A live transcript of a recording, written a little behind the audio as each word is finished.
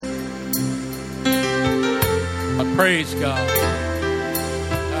Praise God.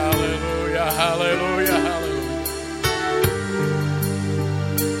 Hallelujah, hallelujah, hallelujah.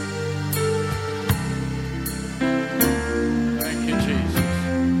 Thank you, Jesus.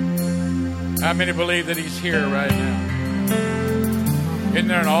 How many believe that He's here right now? Isn't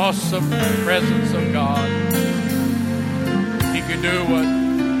there an awesome presence of God? He can do what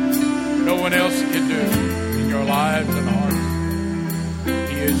no one else can do in your lives and hearts.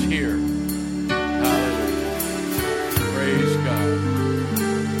 He is here. Praise God.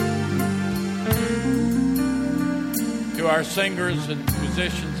 To our singers and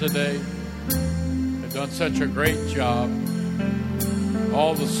musicians today, they've done such a great job.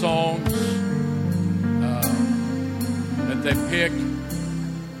 All the songs that they picked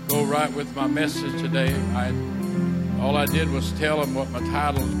go right with my message today. All I did was tell them what my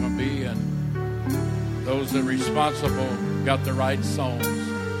title is going to be, and those that are responsible got the right songs.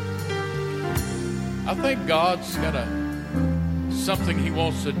 I think God's got something He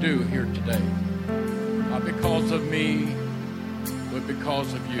wants to do here today. Not because of me, but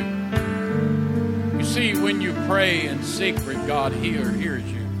because of you. You see, when you pray in secret, God hears you.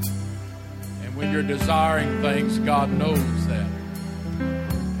 And when you're desiring things, God knows that.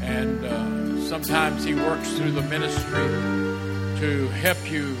 And sometimes He works through the ministry to help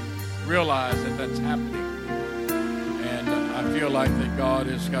you realize that that's happening. And I feel like that God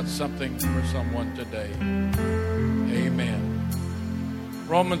has got something for someone today. Amen.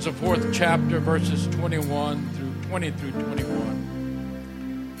 Romans, the 4th chapter, verses 20 through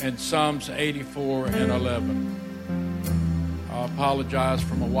 21, and Psalms 84 and 11. I apologize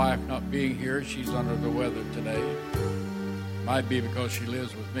for my wife not being here. She's under the weather today. Might be because she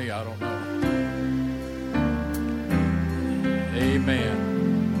lives with me. I don't know. Amen.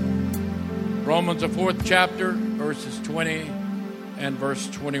 Romans, the 4th chapter, verses 20 and verse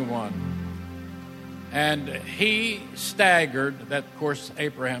 21. And he staggered, that of course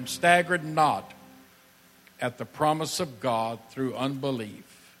Abraham, staggered not at the promise of God through unbelief,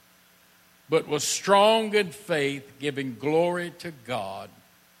 but was strong in faith, giving glory to God,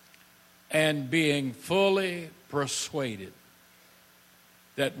 and being fully persuaded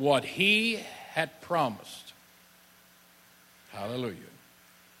that what he had promised, hallelujah,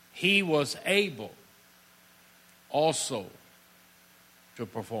 he was able also to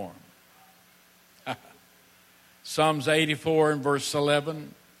perform. Psalms 84 and verse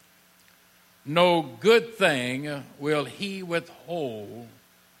 11. No good thing will he withhold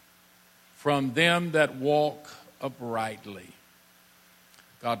from them that walk uprightly.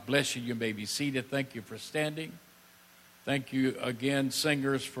 God bless you. You may be seated. Thank you for standing. Thank you again,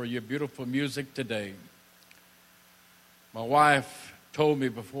 singers, for your beautiful music today. My wife told me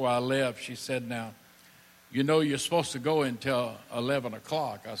before I left, she said, now, you know you're supposed to go until 11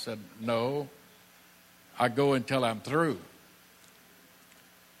 o'clock. I said, no, I go until I'm through.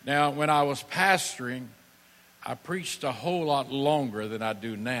 Now, when I was pastoring, I preached a whole lot longer than I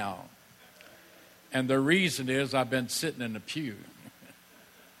do now. And the reason is I've been sitting in the pew.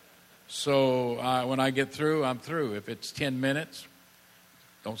 So when I get through, I'm through. If it's 10 minutes,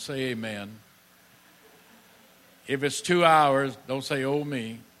 don't say amen. If it's 2 hours, don't say oh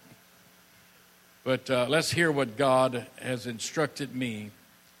me. But let's hear what God has instructed me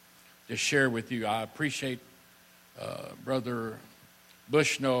to share with you. I appreciate Brother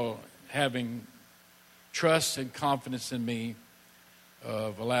Bushnell having trust and confidence in me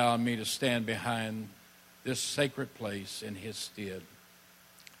of allowing me to stand behind this sacred place in his stead.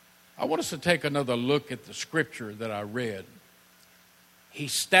 I want us to take another look at the scripture that I read. He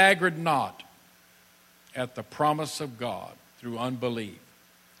staggered not at the promise of God through unbelief,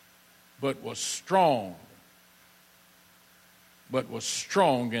 but was strong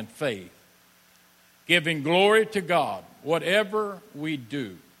in faith, giving glory to God. Whatever we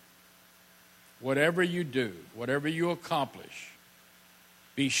do, whatever you do, whatever you accomplish,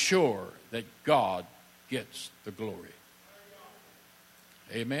 be sure that God gets the glory.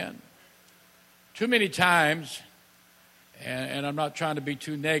 Amen. Too many times, and I'm not trying to be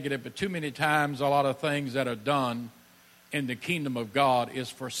too negative, but too many times a lot of things that are done in the kingdom of God is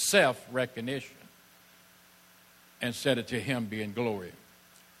for self-recognition instead of to Him being glory.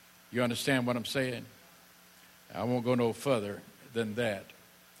 You understand what I'm saying? I won't go no further than that.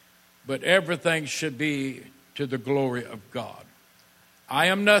 But everything should be to the glory of God. I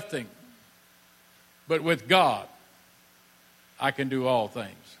am nothing, but with God, I can do all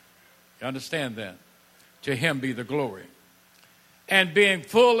things. You understand that? To Him be the glory. And being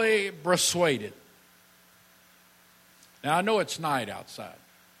fully persuaded. Now, I know it's night outside.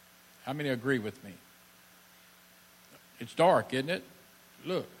 How many agree with me? It's dark, isn't it?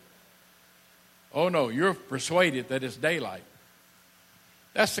 Look. Oh, no, you're persuaded that it's daylight.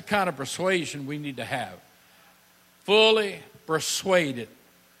 That's the kind of persuasion we need to have. Fully persuaded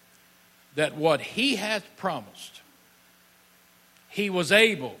that what he has promised, he was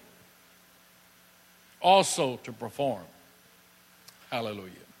able also to perform.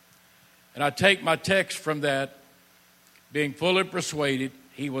 Hallelujah. And I take my text from that, being fully persuaded,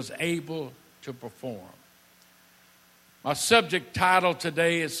 he was able to perform. My subject title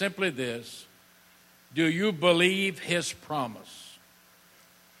today is simply this: do you believe his promise?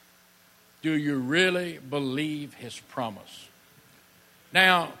 Do you really believe his promise?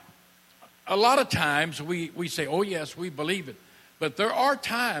 Now, a lot of times we say, oh yes, we believe it. But there are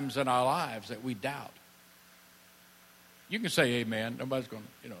times in our lives that we doubt. You can say amen. Nobody's going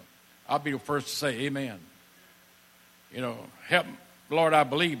to, I'll be the first to say amen. Help, Lord, I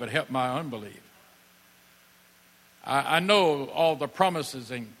believe, but help my unbelief. I know all the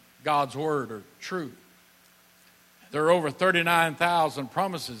promises in God's word are true. There are over 39,000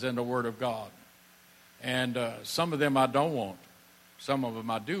 promises in the Word of God. And some of them I don't want. Some of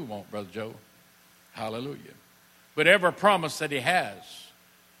them I do want, Brother Joe. Hallelujah. But every promise that he has,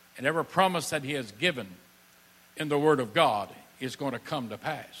 and every promise that he has given in the Word of God is going to come to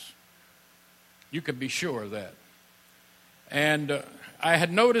pass. You can be sure of that. And I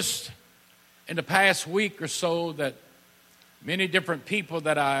had noticed in the past week or so that many different people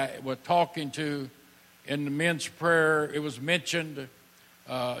that I was talking to in the men's prayer, it was mentioned,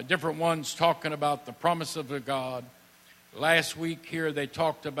 different ones talking about the promise of God. Last week here, they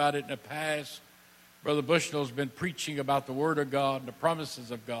talked about it in the past. Brother Bushnell's been preaching about the Word of God, the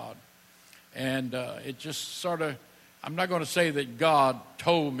promises of God. And it just sort of, I'm not going to say that God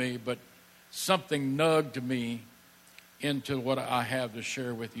told me, but something nugged me into what I have to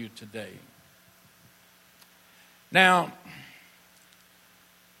share with you today. Now,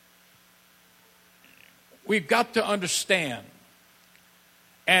 we've got to understand,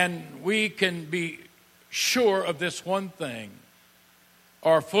 and we can be sure of this one thing,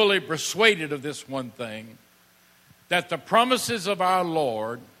 or fully persuaded of this one thing, that the promises of our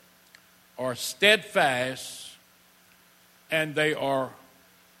Lord are steadfast and they are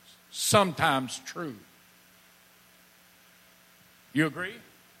sometimes true. You agree?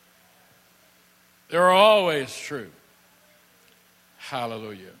 They're always true.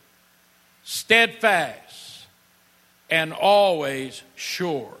 Hallelujah. Steadfast and always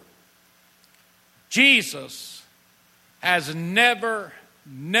sure. Jesus has never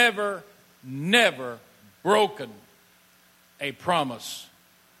broken a promise.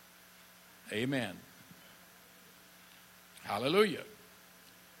 Amen. Hallelujah.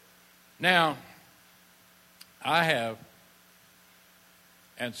 Now, I have,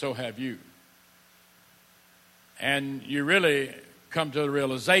 and so have you. And you really come to the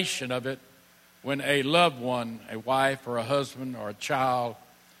realization of it when a loved one, a wife or a husband or a child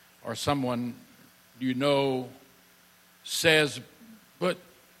or someone you know says, but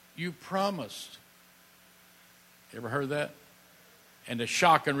you promised. You ever heard that? And the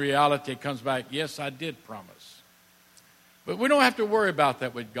shocking reality comes back, yes, I did promise. But we don't have to worry about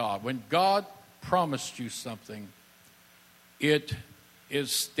that with God. When God promised you something, it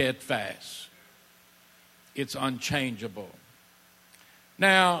is steadfast. It's unchangeable.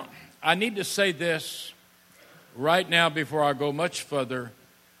 Now, I need to say this right now before I go much further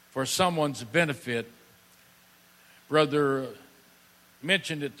for someone's benefit. Brother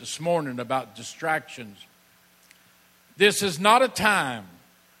mentioned it this morning about distractions. This is not a time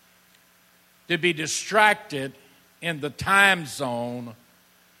to be distracted in the time zone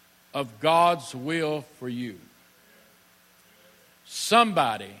of God's will for you.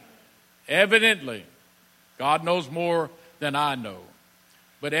 Somebody, evidently, God knows more than I know,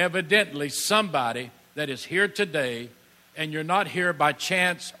 but evidently somebody that is here today, and you're not here by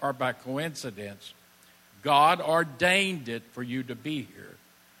chance or by coincidence. God ordained it for you to be here.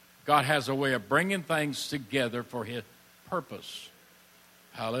 God has a way of bringing things together for His purpose.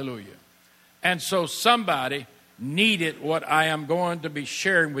 Hallelujah. And so somebody needed what I am going to be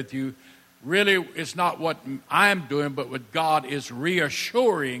sharing with you. Really, it's not what I'm doing, but what God is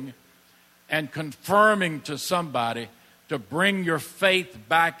reassuring and confirming to somebody to bring your faith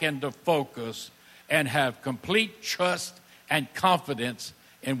back into focus and have complete trust and confidence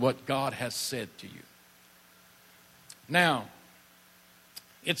in what God has said to you. Now,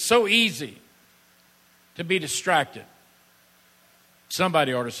 it's so easy to be distracted.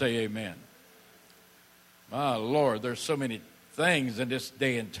 Somebody ought to say amen. My Lord, there's so many things in this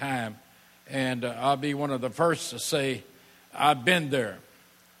day and time, and I'll be one of the first to say I've been there.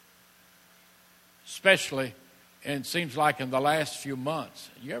 Especially And it seems like in the last few months,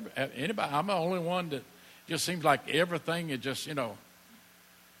 anybody? I'm the only one that just seems like everything is just, Now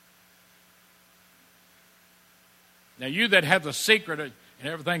you that have the secret and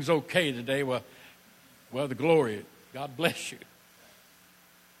everything's okay today, well, the glory, God bless you.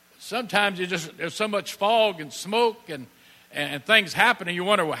 Sometimes there's so much fog and smoke and things happen, and you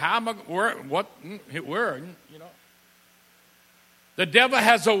wonder, well, how am I, where? The devil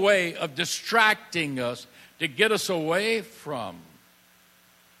has a way of distracting us to get us away from,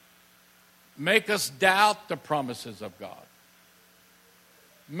 make us doubt the promises of God,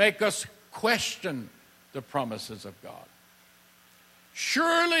 make us question the promises of God.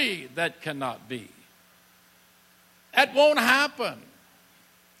 Surely that cannot be. That won't happen.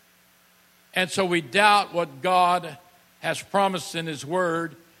 And so we doubt what God has promised in His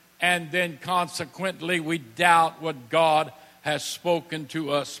Word, and then consequently we doubt what God has spoken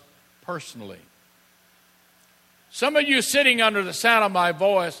to us personally. Some of you sitting under the sound of my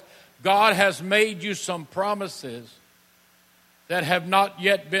voice, God has made you some promises that have not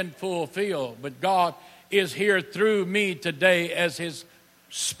yet been fulfilled, but God is here through me today as His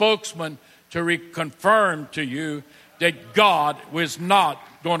spokesman to reconfirm to you that God was not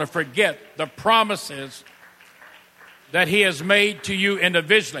going to forget the promises that He has made to you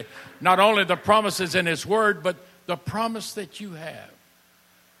individually. Not only the promises in His Word, but the promise that you have.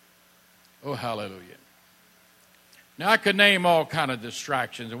 Oh, hallelujah. Now, I could name all kind of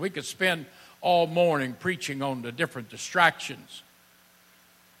distractions, and we could spend all morning preaching on the different distractions.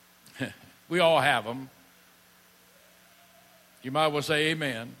 We all have them. You might well say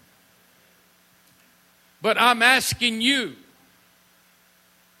amen. But I'm asking you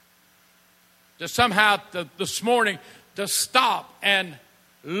to somehow this morning to stop and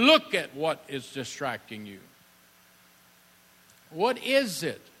look at what is distracting you. What is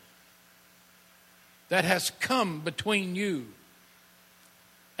it that has come between you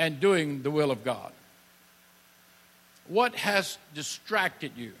and doing the will of God? What has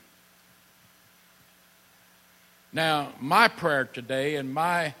distracted you? Now, my prayer today and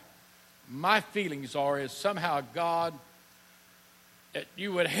my feelings is somehow, God, that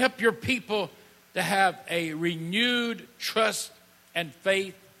you would help your people to have a renewed trust and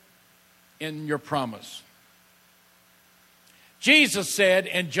faith in your promise. Jesus said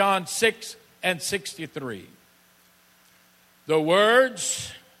in John 6:63, the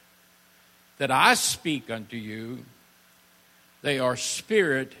words that I speak unto you, they are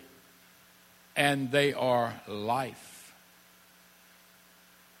spirit and they are life.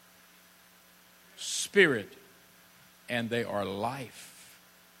 Spirit and they are life.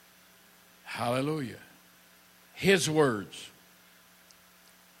 Hallelujah. His words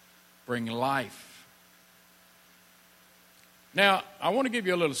bring life. Now, I want to give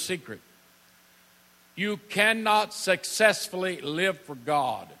you a little secret. You cannot successfully live for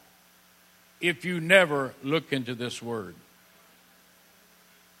God if you never look into this Word.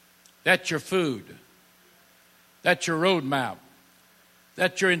 That's your food. That's your roadmap.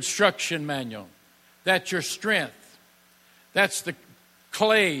 That's your instruction manual. That's your strength. That's the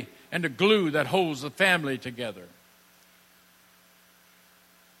clay and the glue that holds the family together.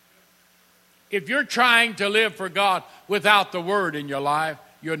 If you're trying to live for God without the Word in your life,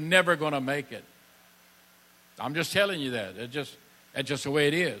 you're never going to make it. I'm just telling you that. That's just the way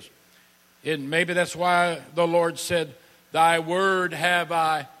it is. And maybe that's why the Lord said, thy word have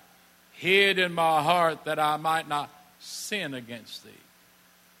I hid in my heart that I might not sin against thee.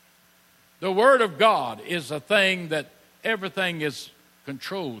 The Word of God is a thing that everything is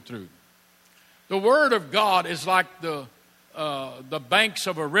controlled through. The Word of God is like the banks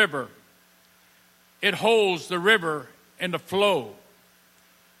of a river. It holds the river in the flow.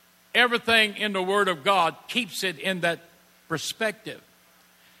 Everything in the Word of God keeps it in that perspective.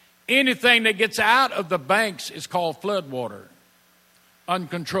 Anything that gets out of the banks is called floodwater,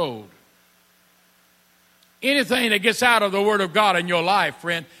 uncontrolled. Anything that gets out of the Word of God in your life,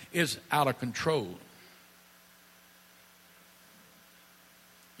 friend, is out of control.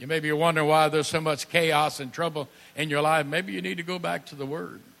 You may be wondering why there's so much chaos and trouble in your life. Maybe you need to go back to the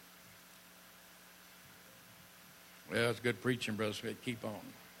Word. Well, it's good preaching, Brother Smith. Keep on.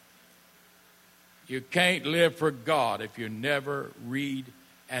 You can't live for God if you never read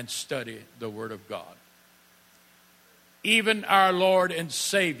and study the Word of God. Even our Lord and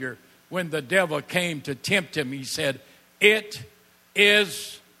Savior, when the devil came to tempt him, he said, it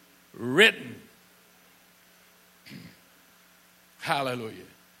is written. Hallelujah.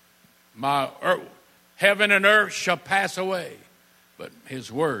 Heaven and earth shall pass away, but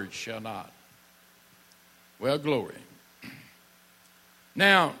his word shall not. Well, glory.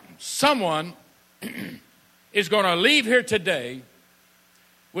 Now, someone is going to leave here today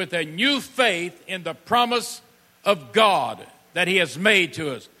with a new faith in the promise of God that he has made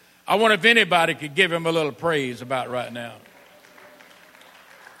to us. I wonder if anybody could give him a little praise about right now.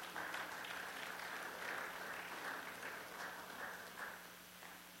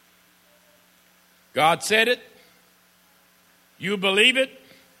 God said it. You believe it.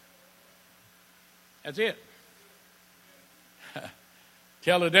 That's it.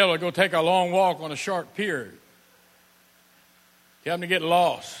 Tell the devil to go take a long walk on a short pier. Tell him to get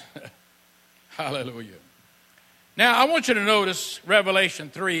lost. Hallelujah. Now, I want you to notice Revelation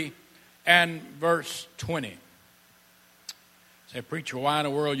 3 and verse 20. Say, preacher, why in the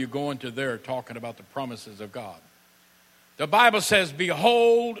world are you going to there talking about the promises of God? The Bible says,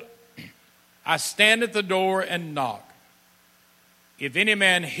 behold, I stand at the door and knock. If any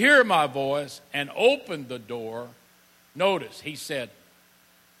man hear my voice and open the door, notice, he said,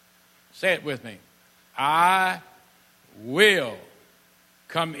 say it with me, I will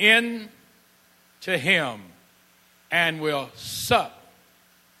come in to him and will sup.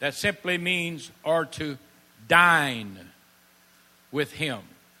 That simply means, or to dine with him,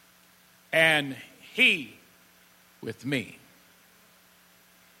 and he with me.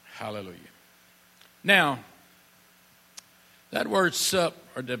 Hallelujah. Now, that word sup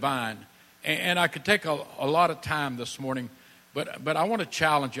or divine, and I could take a lot of time this morning, but I want to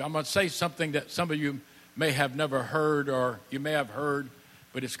challenge you. I'm going to say something that some of you may have never heard, or you may have heard,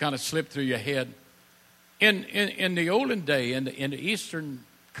 but it's kind of slipped through your head. In the olden day, in the Eastern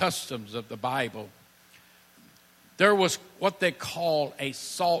customs of the Bible, there was what they call a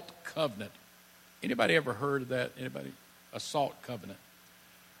salt covenant. Anybody ever heard of that? Anybody? A salt covenant.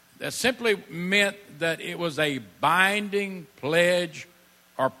 That simply meant that it was a binding pledge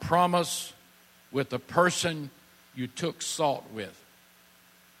or promise with the person you took salt with.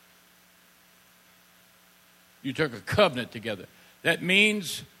 You took a covenant together. That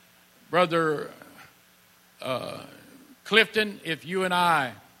means, Brother Clifton, if you and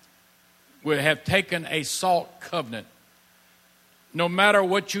I would have taken a salt covenant, no matter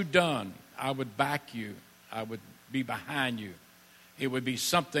what you've done, I would back you. I would be behind you. It would be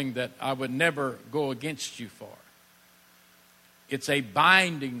something that I would never go against you for. It's a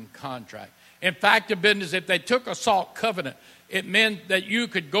binding contract. In fact, the business, if they took a salt covenant, it meant that you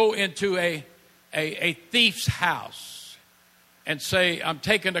could go into a thief's house and say, I'm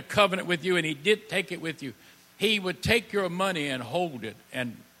taking a covenant with you, and he did take it with you. He would take your money and hold it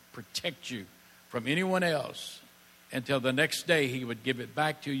and protect you from anyone else until the next day he would give it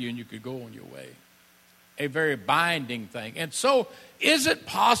back to you and you could go on your way. A very binding thing. And so, is it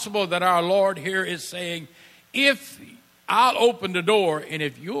possible that our Lord here is saying, if I'll open the door and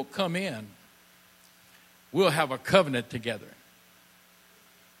if you'll come in, we'll have a covenant together?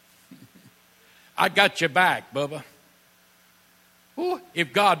 I got your back, Bubba. Ooh,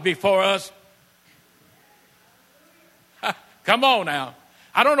 if God be for us, come on now.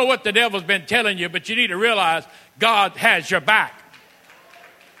 I don't know what the devil's been telling you, but you need to realize God has your back.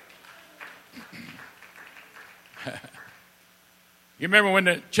 You remember when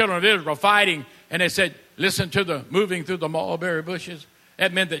the children of Israel were fighting and they said, listen to the moving through the mulberry bushes?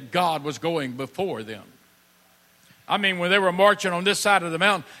 That meant that God was going before them. I mean, when they were marching on this side of the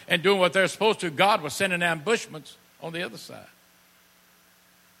mountain and doing what they're supposed to, God was sending ambushments on the other side.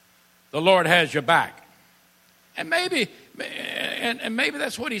 The Lord has your back. And maybe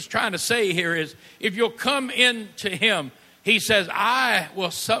that's what he's trying to say here is, if you'll come into him, he says, I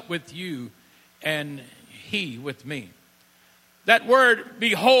will sup with you and he with me. That word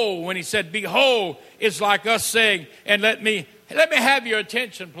behold, when he said behold, is like us saying, and let me have your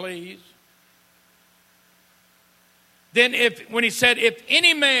attention, please. Then when he said, if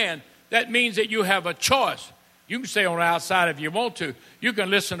any man, that means that you have a choice. You can stay on the outside if you want to. You can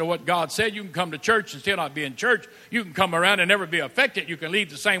listen to what God said. You can come to church and still not be in church. You can come around and never be affected. You can leave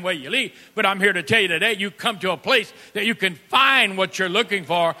the same way you leave. But I'm here to tell you today, you come to a place that you can find what you're looking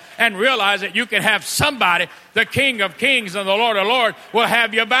for and realize that you can have somebody, the King of Kings and the Lord of Lords, will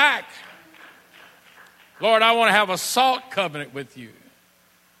have your back. Lord, I want to have a salt covenant with you.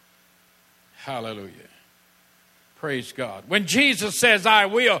 Hallelujah. Praise God. When Jesus says, I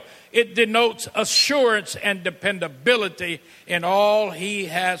will, it denotes assurance and dependability in all he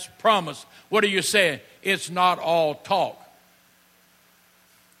has promised. What are you saying? It's not all talk.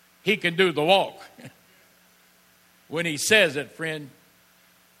 He can do the walk. When he says it, friend,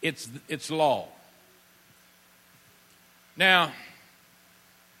 it's law. Now,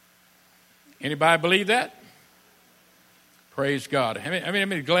 anybody believe that? Praise God.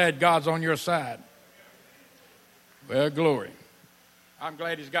 I'm glad God's on your side. Well, glory. I'm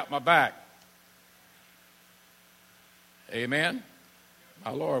glad he's got my back. Amen.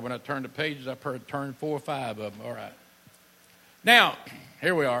 My Lord, when I turn the pages, I've heard turn 4 or 5 of them. All right. Now,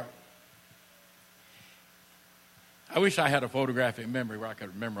 here we are. I wish I had a photographic memory where I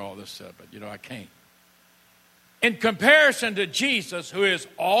could remember all this stuff, but, I can't. In comparison to Jesus, who is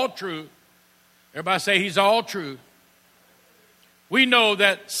all truth, everybody say he's all truth, we know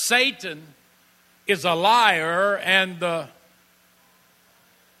that Satan is a liar and I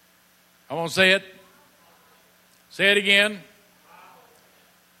won't say it. Say it again.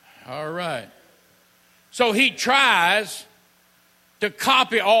 All right. So he tries to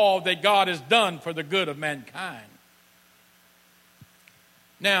copy all that God has done for the good of mankind.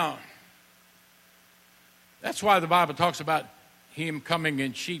 Now, that's why the Bible talks about him coming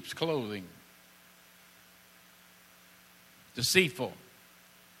in sheep's clothing. Deceitful.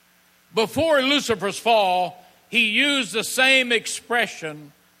 Before Lucifer's fall, he used the same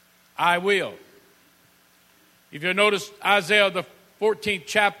expression, I will. If you notice Isaiah, the 14th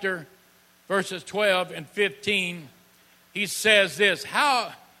chapter, verses 12 and 15, he says this,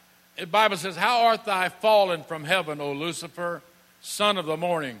 the Bible says, how art thou fallen from heaven, O Lucifer, son of the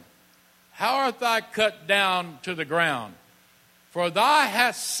morning? How art thou cut down to the ground? For thou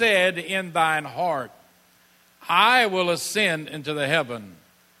hast said in thine heart, I will ascend into the heaven.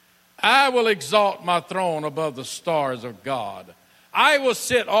 I will exalt my throne above the stars of God. I will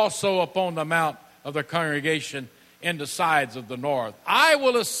sit also upon the mount of the congregation in the sides of the north. I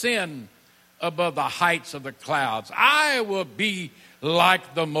will ascend above the heights of the clouds. I will be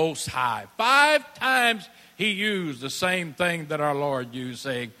like the Most High. 5 times he used the same thing that our Lord used,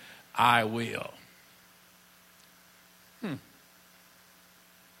 saying, I will.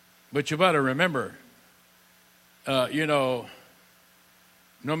 But you better remember, no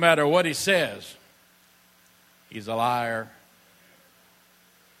matter what he says, he's a liar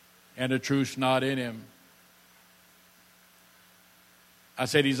and the truth's not in him. I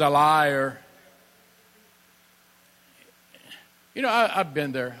said he's a liar. I've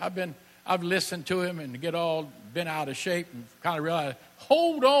been there. I've listened to him and been out of shape and kind of realized,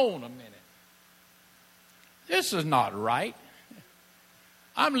 hold on a minute. This is not right.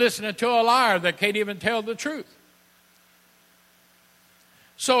 I'm listening to a liar that can't even tell the truth.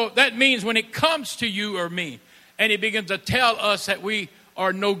 So that means when it comes to you or me, and he begins to tell us that we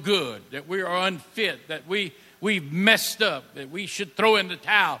are no good, that we are unfit, that we've messed up, that we should throw in the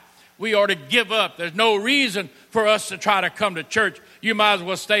towel, we ought to give up. There's no reason for us to try to come to church. You might as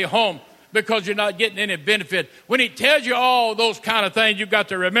well stay home because you're not getting any benefit. When he tells you all those kind of things, you've got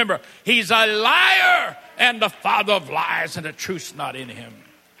to remember, he's a liar and the father of lies, and the truth's not in him.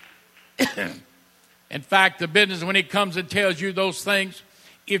 In fact, the business, when he comes and tells you those things,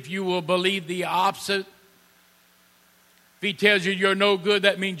 if you will believe the opposite, if he tells you you're no good,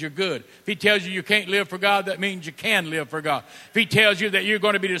 that means you're good. If he tells you you can't live for God, that means you can live for God. If he tells you that you're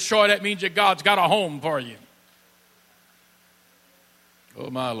going to be destroyed, that means that God's got a home for you.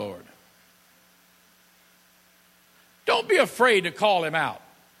 Oh, my Lord. Don't be afraid to call him out.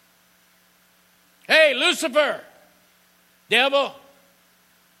 Hey, Lucifer, devil.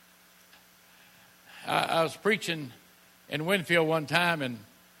 I was preaching in Winfield one time,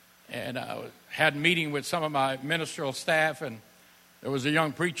 and I had a meeting with some of my ministerial staff, and there was a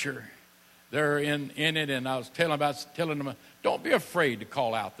young preacher there in it, and I was telling them, don't be afraid to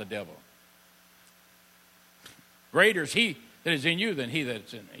call out the devil. Greater is he that is in you than he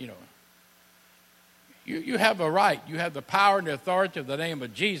that's in, You have a right. You have the power and the authority of the name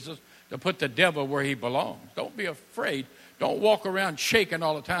of Jesus to put the devil where he belongs. Don't be afraid. Don't walk around shaking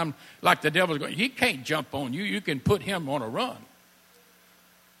all the time like the devil's going. He can't jump on you. You can put him on a run.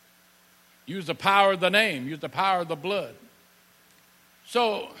 Use the power of the name. Use the power of the blood.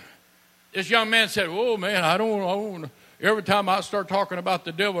 So this young man said, oh, man, I don't every time I start talking about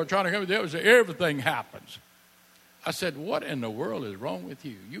the devil or trying to come to the devil, everything happens. I said, what in the world is wrong with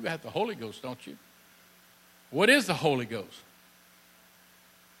you? You have the Holy Ghost, don't you? What is the Holy Ghost?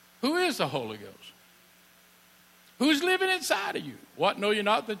 Who is the Holy Ghost? Who's living inside of you? What, know you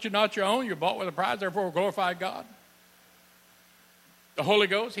not that you're not your own? You're bought with a price, therefore glorify God. The Holy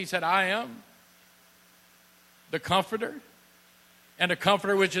Ghost, he said, I am the Comforter, and the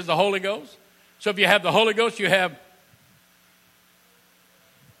Comforter, which is the Holy Ghost. So if you have the Holy Ghost, you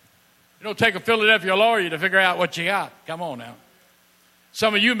don't take a Philadelphia lawyer to figure out what you got. Come on now.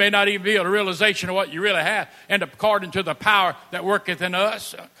 Some of you may not even be a realization of what you really have, and according to the power that worketh in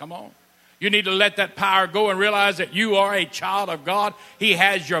us. Come on. You need to let that power go and realize that you are a child of God. He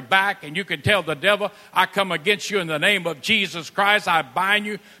has your back, and you can tell the devil, I come against you in the name of Jesus Christ. I bind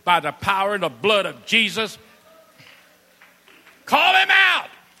you by the power and the blood of Jesus. Call him out.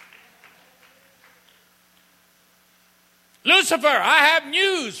 Lucifer, I have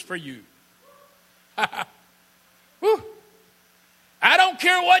news for you. Whew. I don't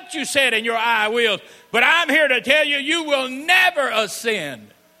care what you said in your I will, but I'm here to tell you, you will never ascend.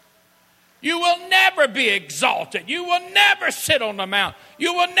 You will never be exalted. You will never sit on the mount.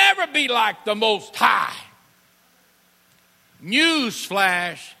 You will never be like the Most High.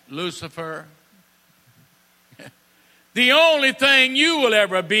 Newsflash, Lucifer. The only thing you will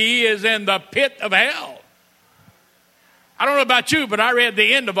ever be is in the pit of hell. I don't know about you, but I read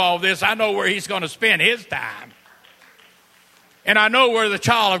the end of all this. I know where he's going to spend his time. And I know where the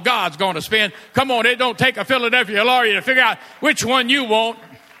child of God's going to spend. Come on, it don't take a Philadelphia lawyer to figure out which one you want.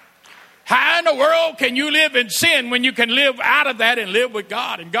 How in the world can you live in sin when you can live out of that and live with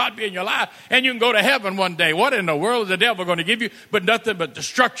God and God be in your life and you can go to heaven one day? What in the world is the devil going to give you but nothing but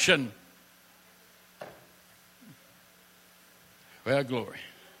destruction? Well, glory.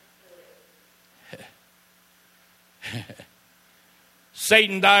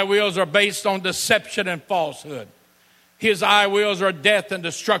 Satan's I wills are based on deception and falsehood. His I wills are death and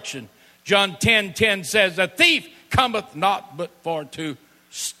destruction. John 10:10 says, "The thief cometh not but for to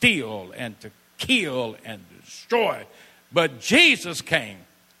steal and to kill and destroy. But Jesus came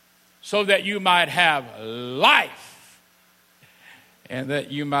so that you might have life and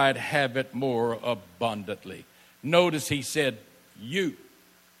that you might have it more abundantly." Notice he said, you.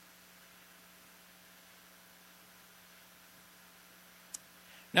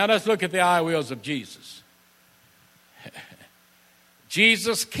 Now let's look at the I wills of Jesus.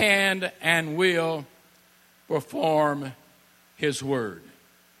 Jesus can and will perform his word.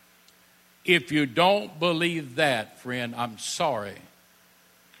 If you don't believe that, friend, I'm sorry.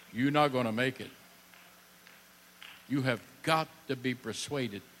 You're not going to make it. You have got to be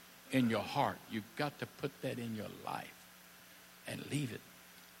persuaded in your heart. You've got to put that in your life and leave it.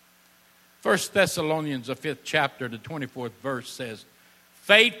 1 Thessalonians, the 5th chapter, the 24th verse says,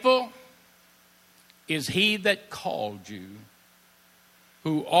 "Faithful is he that called you,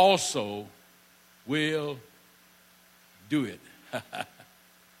 who also will do it."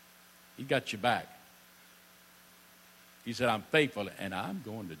 He got you back. He said, "I'm faithful and I'm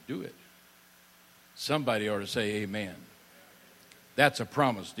going to do it." Somebody ought to say amen. That's a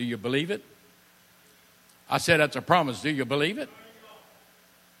promise. Do you believe it? I said that's a promise. Do you believe it?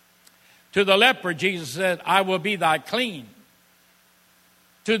 To the leper, Jesus said, "I will be thy clean."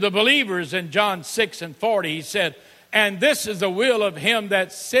 To the believers in John 6:40, he said, "And this is the will of him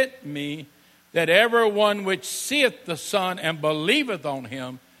that sent me, that every one which seeth the Son and believeth on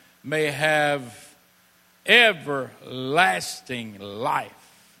him may have everlasting life.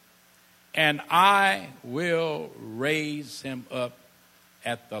 And I will raise him up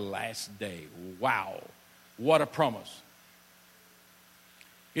at the last day." Wow. What a promise.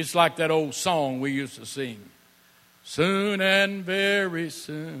 It's like that old song we used to sing. Soon and very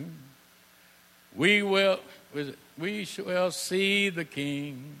soon we shall see the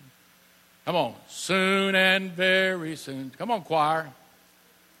King. Come on. Soon and very soon. Come on, choir.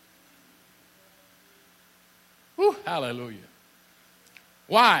 Whew, hallelujah.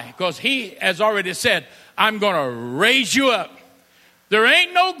 Why? Because he has already said, "I'm going to raise you up." There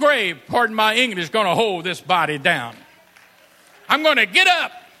ain't no grave, pardon my English, going to hold this body down. I'm going to get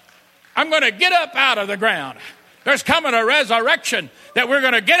up. I'm going to get up out of the ground. There's coming a resurrection that we're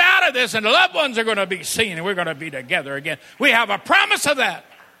going to get out of this and the loved ones are going to be seen and we're going to be together again. We have a promise of that.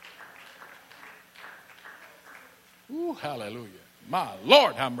 Ooh, hallelujah. My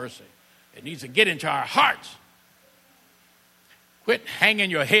Lord, have mercy. It needs to get into our hearts. Quit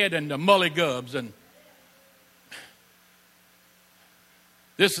hanging your head in the mullygubs and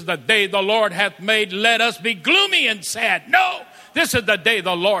this is the day the Lord hath made. Let us be gloomy and sad. No, this is the day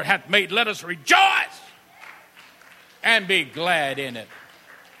the Lord hath made. Let us rejoice and be glad in it.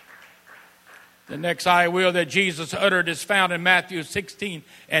 The next "I will" that Jesus uttered is found in Matthew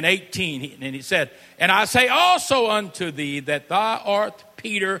 16:18. And he said, "And I say also unto thee that thou art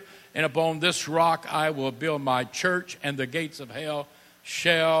Peter, and upon this rock I will build my church, and the gates of hell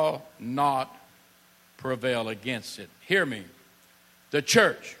shall not prevail against it." Hear me. The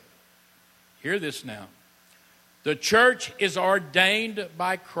church, hear this now. The church is ordained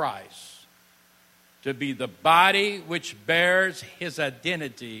by Christ to be the body which bears his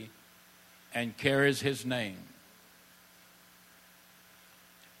identity and carries his name.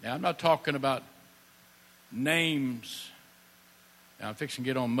 Now, I'm not talking about names. Now, I'm fixing to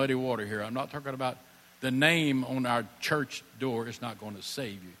get on muddy water here. I'm not talking about the name on our church door is not going to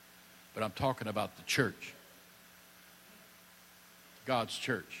save you. But I'm talking about the church. God's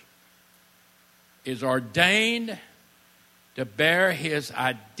church is ordained to bear his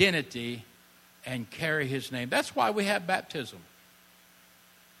identity and carry his name. That's why we have baptism.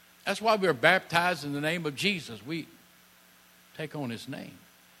 That's why we're baptized in the name of Jesus. We take on his name.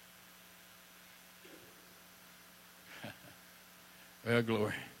 Well,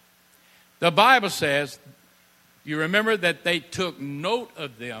 glory. The Bible says, you remember that they took note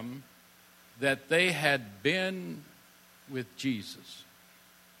of them that they had been with Jesus.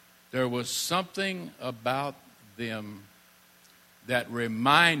 There was something about them that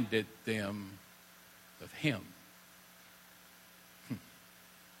reminded them of him.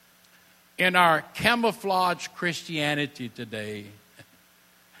 In our camouflage Christianity today,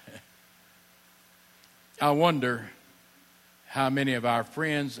 I wonder how many of our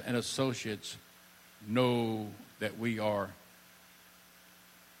friends and associates know that we are.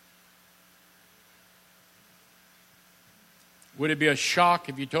 Would it be a shock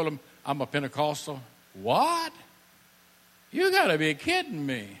if you told them, I'm a Pentecostal? What? You got to be kidding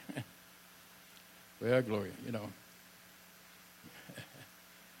me. Well, glory, you know.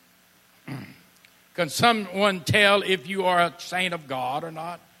 Can someone tell if you are a saint of God or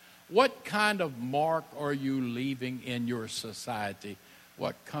not? What kind of mark are you leaving in your society?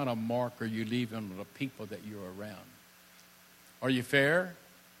 What kind of mark are you leaving on the people that you're around? Are you fair?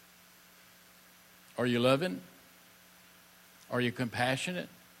 Are you loving? Are you compassionate?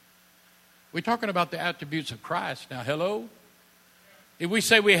 We're talking about the attributes of Christ now. Hello? If we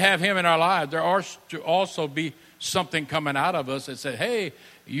say we have him in our lives, there are to also be something coming out of us that says, hey,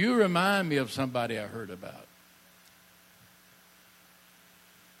 you remind me of somebody I heard about.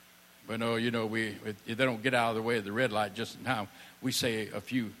 But no, you know, if they don't get out of the way of the red light just in time, we say a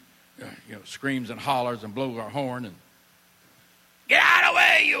few, screams and hollers and blow our horn and, get out of the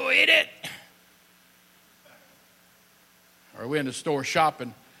way, you idiot. Or we're in the store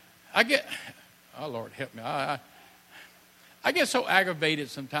shopping. Oh, Lord, help me. I get so aggravated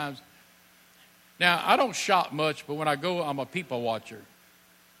sometimes. Now, I don't shop much, but when I go, I'm a people watcher.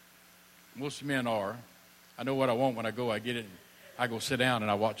 Most men are. I know what I want when I go. I get it. I go sit down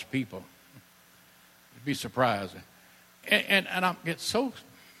and I watch people. You'd be surprised. And I get so,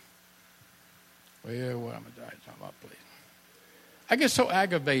 what am I talking about, please? I get so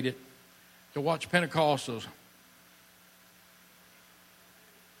aggravated to watch Pentecostals.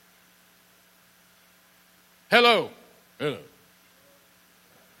 Hello.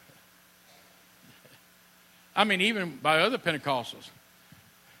 I mean, even by other Pentecostals.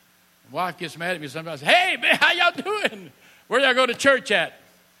 My wife gets mad at me sometimes. Hey, man, how y'all doing? Where y'all go to church at?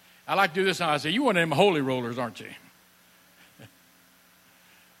 I like to do this now. I say, you one of them holy rollers, aren't you?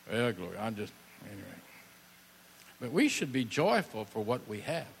 Well, glory. Anyway. But we should be joyful for what we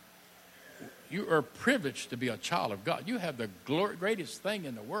have. You are privileged to be a child of God. You have the greatest thing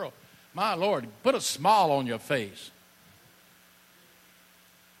in the world. My Lord, put a smile on your face.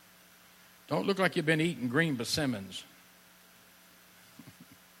 Don't look like you've been eating green persimmons.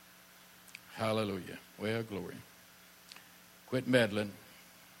 Hallelujah. Well, glory. Quit meddling.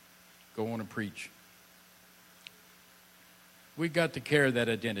 Go on and preach. We got to carry that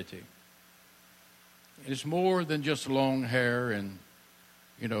identity. It's more than just long hair and,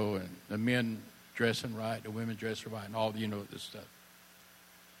 and the men dressing right, the women dressing right, and all this stuff.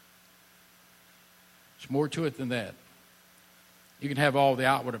 It's more to it than that. You can have all the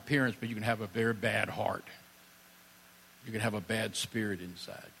outward appearance, but you can have a very bad heart. You can have a bad spirit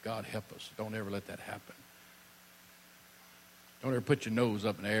inside. God help us. Don't ever let that happen. Don't ever put your nose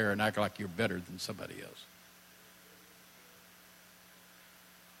up in the air and act like you're better than somebody else.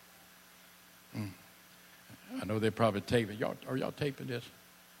 I know they're probably taping. Are y'all taping this?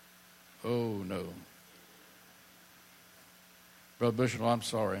 Oh, no. Brother Bushnell, I'm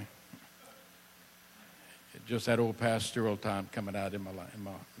sorry. Just that old pastoral time coming out in my life.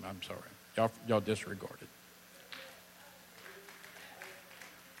 I'm sorry. Y'all disregard it.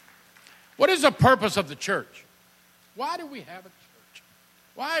 What is the purpose of the church? Why do we have a church?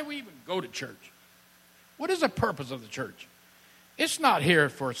 Why do we even go to church? What is the purpose of the church? It's not here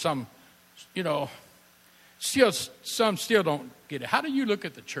for some, some still don't get it. How do you look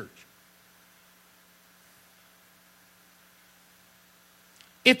at the church?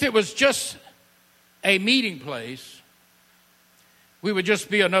 If it was just a meeting place, we would just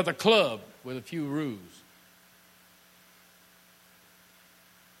be another club with a few rules.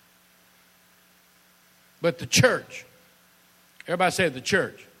 But the church, everybody say the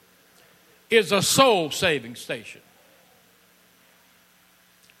church, is a soul-saving station.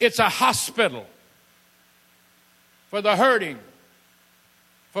 It's a hospital for the hurting,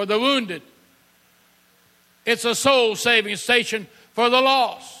 for the wounded. It's a soul-saving station for the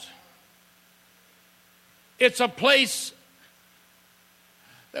lost. It's a place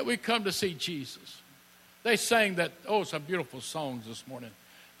that we come to see Jesus. They sang that, some beautiful songs this morning.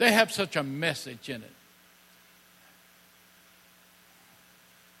 They have such a message in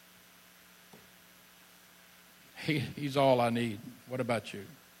it. He's all I need. What about you?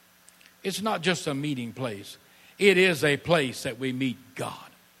 It's not just a meeting place. It is a place that we meet God.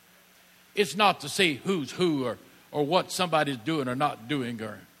 It's not to see who's who or what somebody's doing or not doing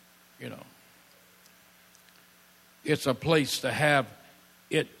or, It's a place to have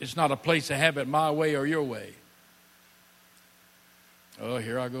it. It's not a place to have it my way or your way. Oh,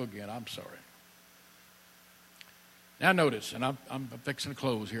 here I go again. I'm sorry. Now notice, and I'm fixing to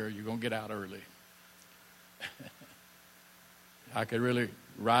close here. You're going to get out early. I could really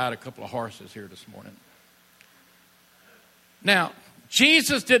ride a couple of horses here this morning. Now,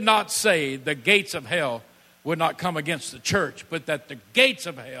 Jesus did not say the gates of hell would not come against the church, but that the gates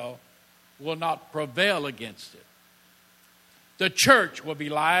of hell will not prevail against it. The church will be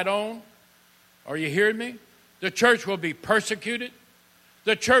lied on. Are you hearing me? The church will be persecuted.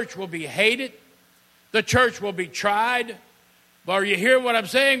 The church will be hated. The church will be tried. Are you hearing what I'm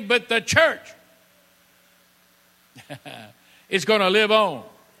saying? But the church is going to live on.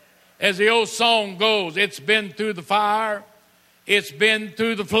 As the old song goes, it's been through the fire. It's been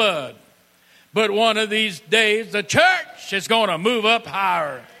through the flood. But one of these days, the church is going to move up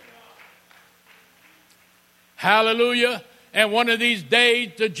higher. Hallelujah. And one of these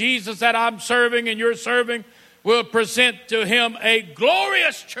days, the Jesus that I'm serving and you're serving will present to him a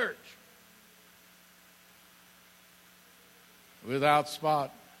glorious church without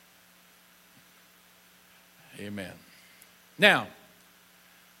spot. Amen. Now,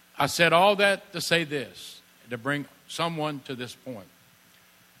 I said all that to say this, to bring someone to this point.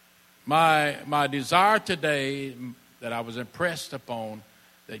 My desire today that I was impressed upon,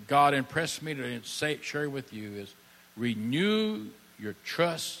 that God impressed me to share with you is renew your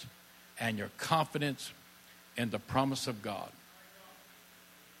trust and your confidence in the promise of God.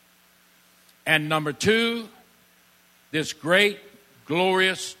 And number two, this great,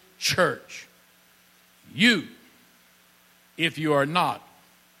 glorious church. You, if you are not,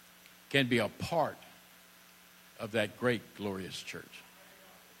 can be a part of that great, glorious church.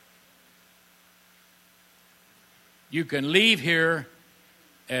 You can leave here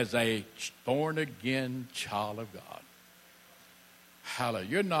as a born-again child of God. Hallelujah.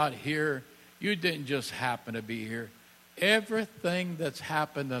 You're not here. You didn't just happen to be here. Everything that's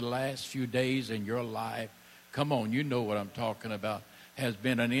happened in the last few days in your life, come on, you know what I'm talking about, has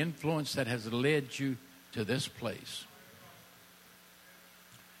been an influence that has led you to this place.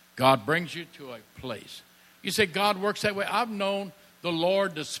 God brings you to a place. You say God works that way. I've known the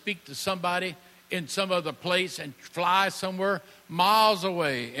Lord to speak to somebody in some other place and fly somewhere miles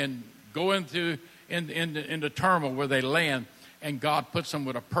away and go into the terminal where they land, and God puts them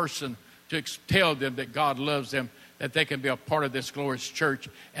with a person to tell them that God loves them, that they can be a part of this glorious church,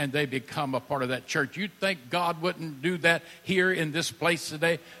 and they become a part of that church. You think God wouldn't do that here in this place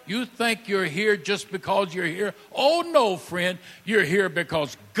today? You think you're here just because you're here? Oh, no, friend. You're here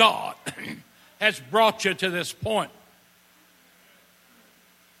because God has brought you to this point.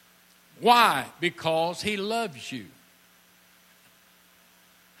 Why? Because he loves you.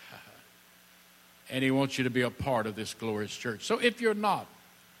 And he wants you to be a part of this glorious church. So if you're not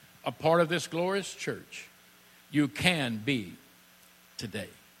a part of this glorious church, you can be today.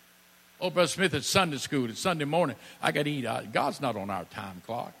 Oh, Brother Smith, it's Sunday school. It's Sunday morning. I got to eat. God's not on our time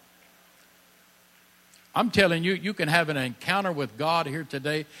clock. I'm telling you, you can have an encounter with God here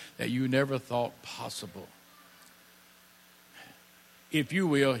today that you never thought possible. If you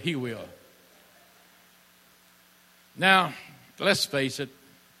will, he will. Now, let's face it.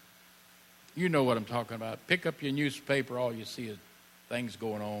 You know what I'm talking about. Pick up your newspaper. All you see is things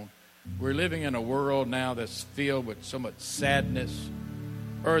going on. We're living in a world now that's filled with so much sadness,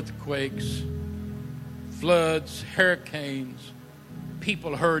 earthquakes, floods, hurricanes,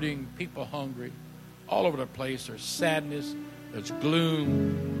 people hurting, people hungry. All over the place there's sadness, there's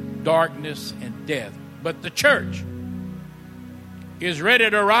gloom, darkness, and death. But the church is ready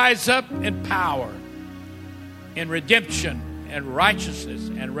to rise up in power, in redemption, and righteousness,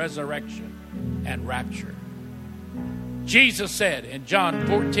 and resurrection, and rapture. Jesus said in John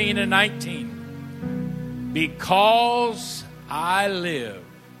 14:19, because I live,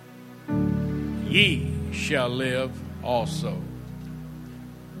 ye shall live also.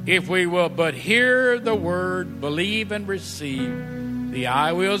 If we will but hear the word, believe and receive the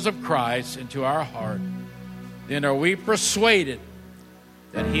I wills of Christ into our heart, then are we persuaded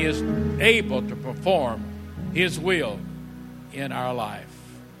that he is able to perform his will in our life.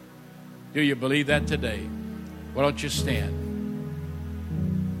 Do you believe that today? Why don't you stand?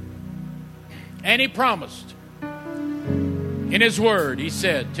 And he promised in his word, he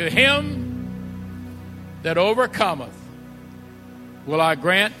said, to him that overcometh will I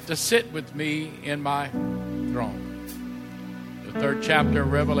grant to sit with me in my throne. The 3rd chapter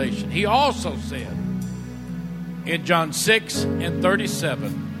of Revelation. He also said in John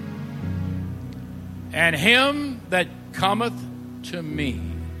 6:37, and him that cometh to me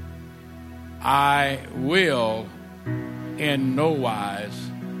I will in no wise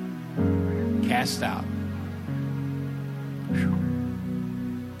cast out. Whew.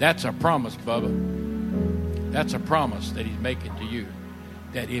 That's a promise, Bubba. That's a promise that he's making to you.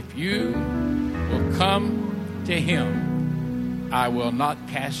 That if you will come to him, I will not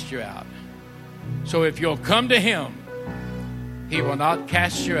cast you out. So if you'll come to him, he will not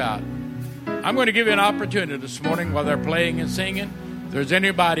cast you out. I'm going to give you an opportunity this morning while they're playing and singing. If there's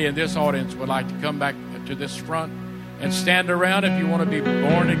anybody in this audience would like to come back to this front and stand around, if you want to be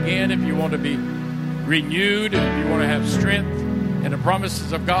born again, if you want to be renewed, if you want to have strength in the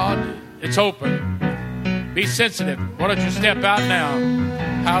promises of God, it's open. Be sensitive. Why don't you step out now?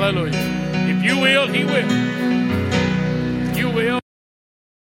 Hallelujah. If you will, he will.